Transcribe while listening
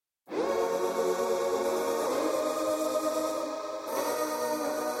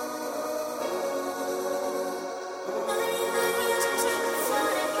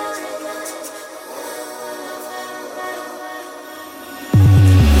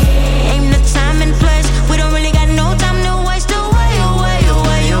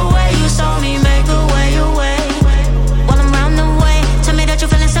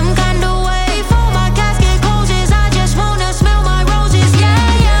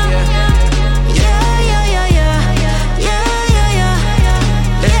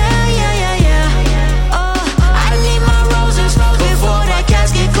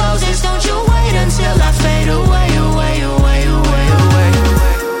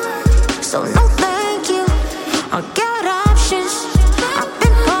I got options. I've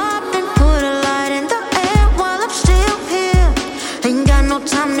been popping, put a light in the air while I'm still here. Ain't got no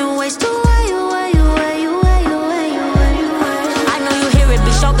time to waste away, away, away, away, away, away, away. I know you hear it, be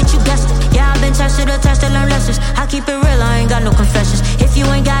sure, but you guessed it. Yeah, I've been tested, attached to learn lessons. I keep it real, I ain't got no confessions. If you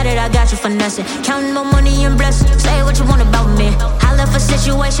ain't got it, I got you finessing. Counting more money and blessings. Say what you want about me. I left a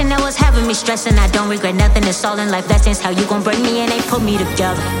situation that was having me stressing. I don't regret nothing, it's all in life lessons. How you gon' break me and ain't put me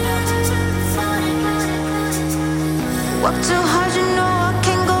together. Work too hard, you know I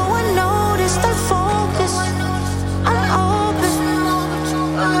can't go unnoticed. Stay focused, I'm open.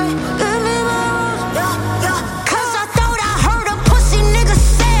 Give me my rose, yeah, yeah. Cause I thought I heard a pussy nigga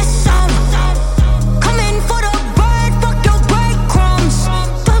say something. Coming for the bird, fuck your breadcrumbs.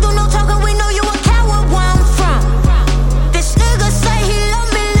 Don't do no talking, we know you a coward where I'm from. This nigga say he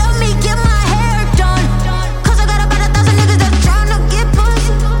love me, get my hair done. Cause I got about 1,000 niggas that's tryna get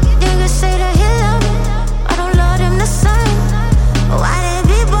pussy. Niggas say that he love me, I don't love them the same. Why they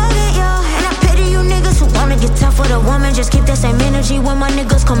be bugging, yo? And I pity you niggas who wanna get tough with a woman. Just keep that same energy when my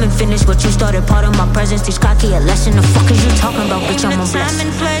niggas come and finish what you started. Part of my presence, teach cocky a lesson. The fuck is you talking about, bitch? I'm a blessing. Time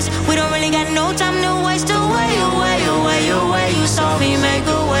and place, we don't really got no time to waste. Away, away, away, away. You saw me make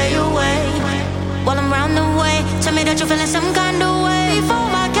away, away. While I'm round the way, tell me that you're feeling some kind of way. Before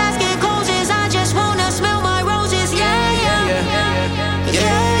my casket closes, I just wanna smell my roses. Yeah, yeah, yeah,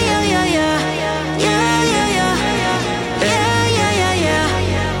 yeah, yeah, yeah, yeah.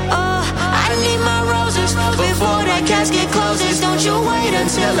 Before that casket closes, don't you wait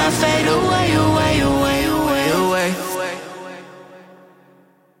until I fade away.